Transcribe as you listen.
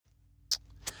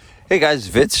Hey guys,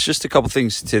 Vince, just a couple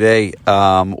things today.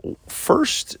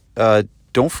 First,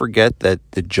 don't forget that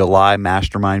the July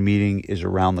mastermind meeting is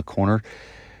around the corner.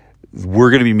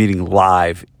 We're going to be meeting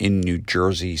live in New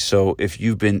Jersey. So if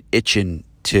you've been itching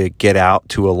to get out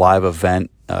to a live event,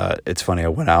 it's funny, I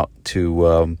went out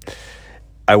to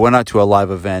a live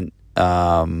event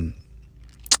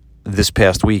this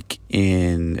past week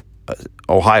in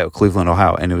Ohio, Cleveland,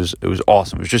 Ohio, and it was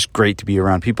awesome. It was just great to be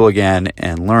around people again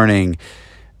and learning.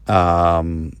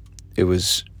 It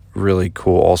was really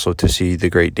cool also to see the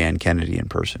great Dan Kennedy in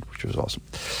person, which was awesome.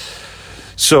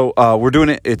 So we're doing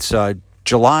it. It's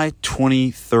July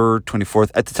 23rd,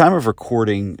 24th. At the time of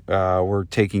recording, we're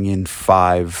taking in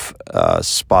 5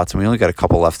 spots, and we only got a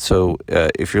couple left. So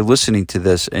if you're listening to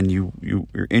this and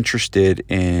you're interested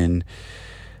in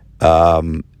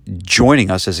joining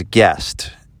us as a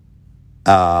guest,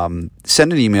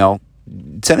 send an email.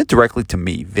 Send it directly to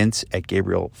me,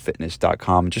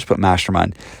 vince@gabrielfitness.com. Just put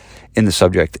mastermind in the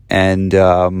subject. And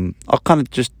I'll kind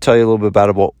of just tell you a little bit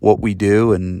about what we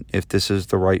do and if this is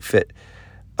the right fit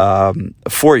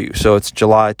for you. So it's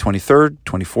July 23rd,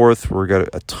 24th. We've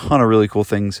got a ton of really cool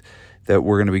things that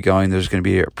we're going to be going. There's going to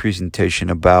be a presentation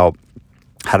about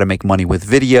how to make money with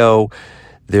video.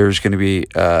 There's going to be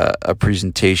a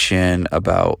presentation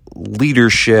about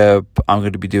leadership. I'm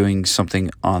going to be doing something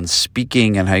on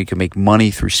speaking and how you can make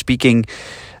money through speaking.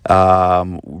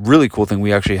 Really cool thing.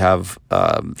 We actually have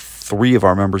 3 of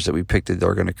our members that we picked.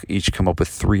 They're going to each come up with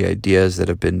 3 ideas that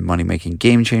have been money-making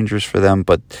game changers for them.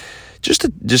 But just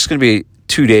going to be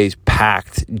 2 days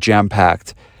packed,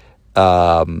 jam-packed,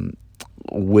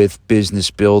 with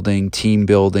business building, team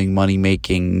building,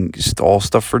 money-making, all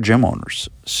stuff for gym owners.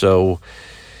 So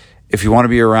if you want to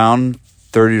be around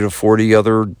 30 to 40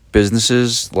 other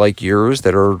businesses like yours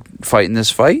that are fighting this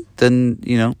fight, then,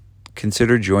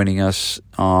 consider joining us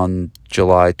on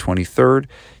July 23rd,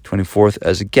 24th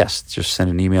as a guest. Just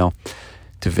send an email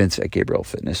to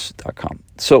vince@gabrielfitness.com.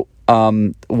 So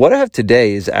what I have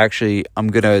today is actually, I'm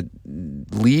going to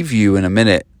leave you in a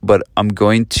minute, but I'm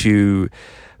going to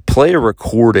play a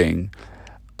recording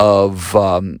of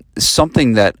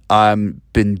something that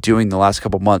I've been doing the last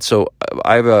couple months. So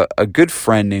I have a good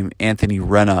friend named Anthony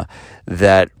Renna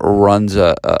that runs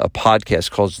a podcast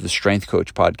called the Strength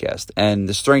Coach Podcast. And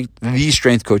the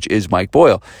Strength Coach is Mike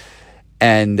Boyle.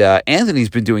 And Anthony's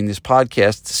been doing this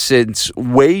podcast since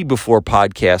way before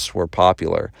podcasts were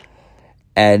popular.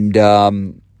 And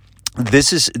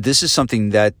this is something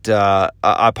that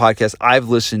a podcast I've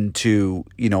listened to,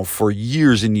 for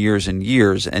years and years and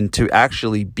years, and to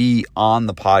actually be on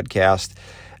the podcast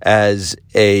as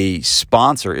a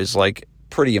sponsor is like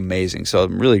pretty amazing. So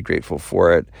I'm really grateful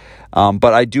for it.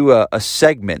 But I do a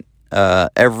segment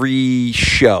every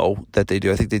show that they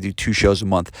do. I think they do 2 shows a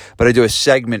month, but I do a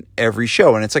segment every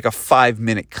show, and it's like a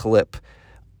 5-minute clip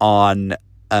on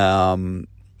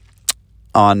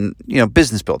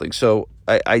business building. So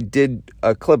I did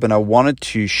a clip and I wanted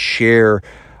to share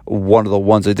one of the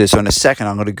ones I did. So in a second,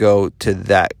 I'm going to go to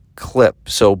that clip.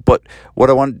 But what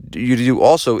I want you to do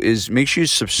also is make sure you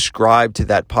subscribe to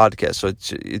that podcast. So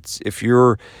it's if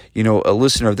you're, a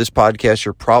listener of this podcast,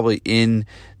 you're probably in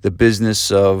the business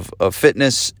of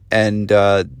fitness, and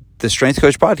the Strength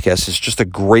Coach Podcast is just a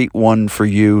great one for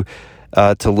you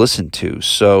to listen to.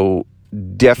 So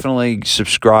definitely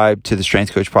subscribe to the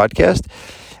Strength Coach Podcast.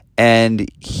 And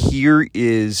here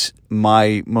is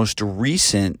my most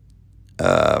recent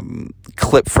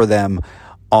clip for them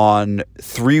on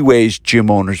 3 ways gym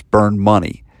owners burn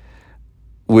money,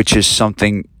 which is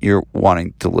something you're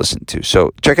wanting to listen to.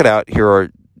 So check it out. Here are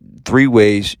 3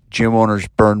 ways gym owners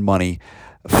burn money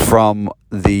from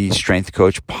the Strength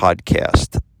Coach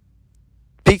Podcast.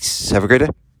 Peace. Have a great day.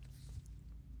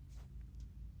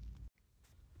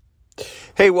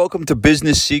 Hey, welcome to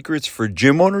Business Secrets for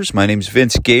Gym Owners. My name's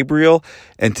Vince Gabriel,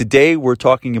 and today we're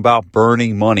talking about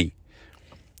burning money.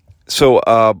 So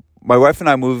my wife and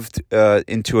I moved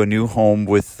into a new home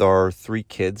with our 3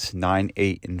 kids, 9,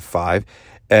 8, and 5,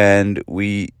 and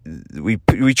we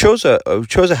chose a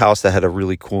house that had a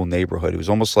really cool neighborhood. It was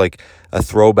almost like a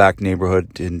throwback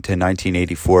neighborhood into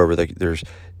 1984, where there's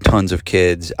tons of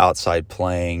kids outside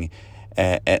playing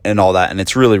and all that, and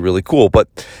it's really, really cool. But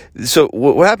so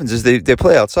what happens is they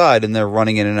play outside, and they're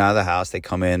running in and out of the house. They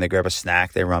come in, they grab a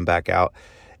snack, they run back out,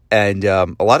 and a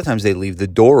lot of times they leave the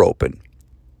door open.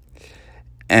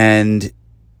 And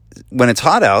when it's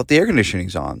hot out, the air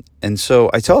conditioning's on, and so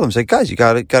I tell them, "Say, guys, you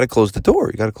gotta close the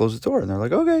door. You gotta close the door." And they're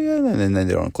like, "Okay, yeah," and then they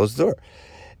don't close the door.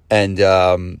 And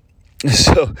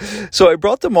so I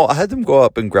brought them all. I had them go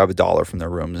up and grab $1 from their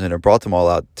rooms, and I brought them all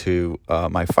out to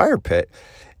my fire pit.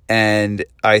 And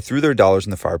I threw their dollars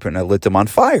in the fire pit and I lit them on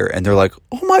fire. And they're like,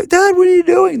 "Oh my Dad, what are you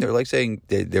doing?" They're like saying,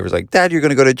 they was like, "Dad, you're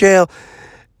going to go to jail."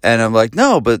 And I'm like,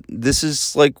 "No, but this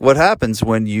is like what happens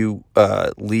when you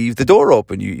leave the door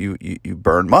open. You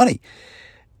burn money."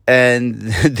 And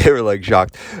they were like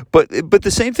shocked. But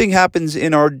the same thing happens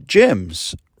in our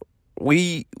gyms.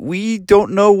 We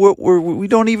don't know we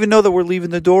don't even know that we're leaving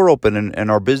the door open,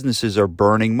 and our businesses are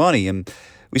burning money. And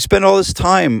we spend all this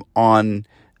time on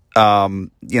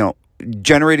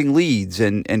generating leads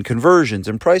and conversions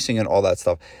and pricing and all that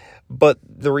stuff. But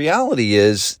the reality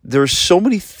is there's so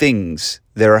many things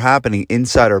that are happening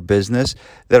inside our business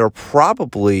that are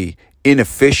probably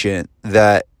inefficient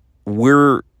that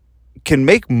can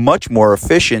make much more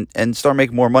efficient and start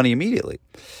making more money immediately.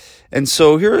 And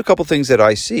so here are a couple things that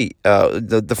I see.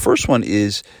 The first one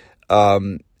is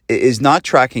not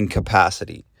tracking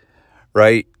capacity,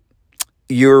 right?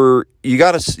 You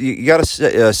got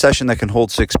a session that can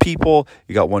hold 6 people.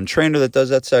 You got one trainer that does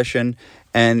that session,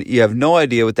 and you have no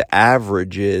idea what the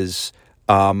average is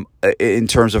in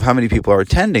terms of how many people are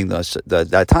attending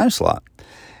that time slot.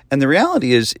 And the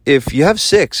reality is, if you have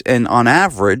 6, and on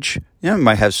average, you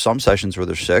might have some sessions where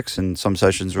there's 6, and some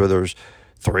sessions where there's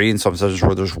 3, and some sessions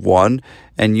where there's 1,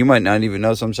 and you might not even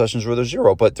know some sessions where there's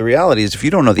 0. But the reality is, if you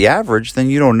don't know the average, then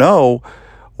you don't know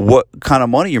what kind of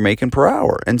money you're making per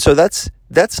hour. And so that's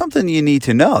something you need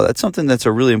to know. That's something that's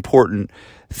a really important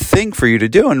thing for you to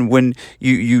do. And when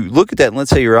you look at that, and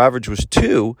let's say your average was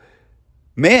 2,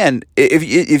 man,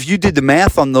 if you did the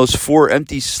math on those 4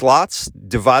 empty slots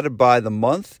divided by the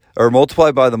month or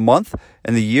multiplied by the month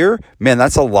and the year, man,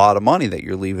 that's a lot of money that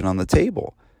you're leaving on the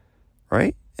table,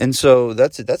 right? And so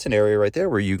that's an area right there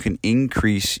where you can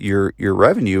increase your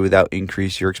revenue without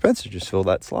increase your expenses. Just fill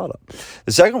that slot up.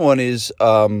 The second one is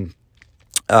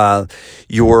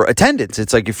your attendance.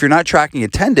 It's like if you're not tracking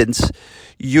attendance,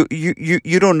 you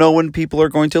don't know when people are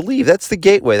going to leave. That's the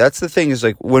gateway. That's the thing, is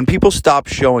like when people stop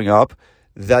showing up,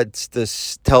 that's the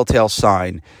telltale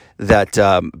sign that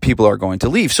people are going to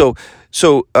leave. So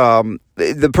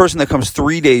the person that comes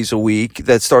 3 days a week,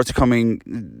 that starts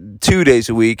coming 2 days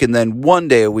a week, and then 1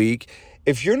 day a week,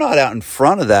 if you're not out in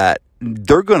front of that,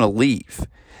 they're going to leave.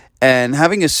 And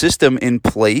having a system in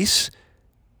place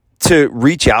to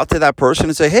reach out to that person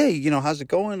and say, "Hey, how's it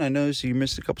going? I noticed you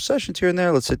missed a couple sessions here and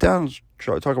there. Let's sit down, let's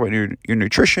talk about your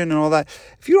nutrition and all that."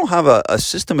 If you don't have a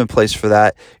system in place for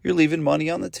that, you're leaving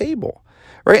money on the table,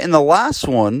 right? And the last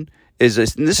one is,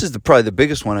 and this is probably the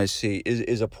biggest one I see,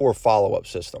 is a poor follow-up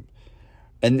system.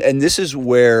 And this is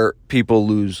where people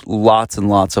lose lots and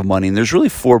lots of money. And there's really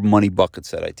 4 money buckets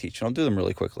that I teach, and I'll do them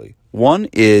really quickly. One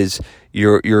is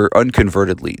your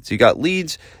unconverted leads. You got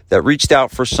leads that reached out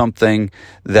for something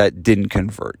that didn't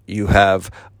convert. You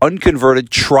have unconverted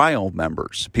trial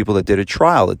members, people that did a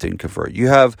trial that didn't convert. You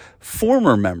have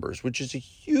former members, which is a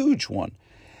huge one.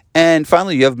 And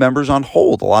finally, you have members on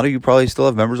hold. A lot of you probably still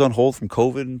have members on hold from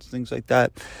COVID and things like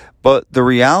that. But the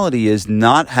reality is,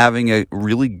 not having a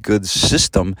really good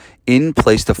system in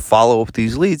place to follow up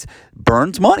these leads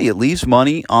burns money. It leaves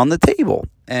money on the table.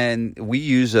 And we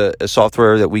use a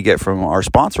software that we get from our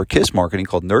sponsor, KISS Marketing,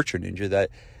 called Nurture Ninja, that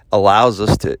allows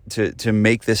us to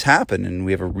make this happen. And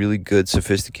we have a really good,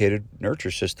 sophisticated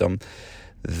nurture system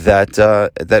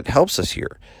that helps us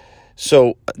here.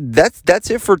 So that's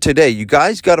it for today. You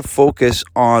guys got to focus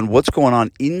on what's going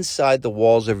on inside the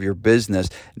walls of your business,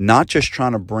 not just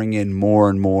trying to bring in more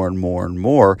and more and more and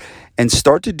more, and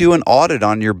start to do an audit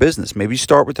on your business. Maybe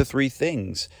start with the 3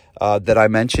 things that I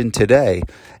mentioned today,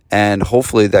 and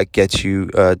hopefully that gets you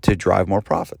to drive more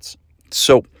profits.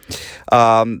 So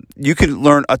you can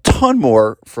learn a ton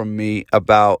more from me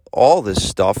about all this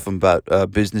stuff, about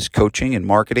business coaching and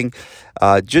marketing.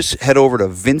 Just head over to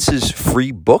Vince's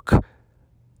free book,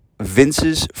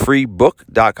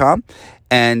 vincesfreebook.com,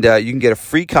 and you can get a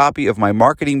free copy of my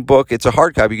marketing book. It's a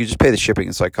hard copy. You can just pay the shipping.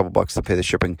 It's like a couple bucks to pay the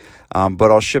shipping, but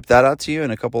I'll ship that out to you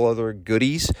and a couple other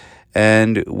goodies,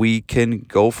 and we can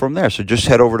go from there. So just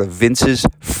head over to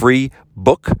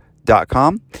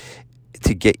vincesfreebook.com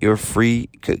to get your free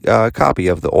copy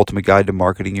of The Ultimate Guide to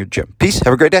Marketing Your Gym. Peace.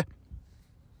 Have a great day.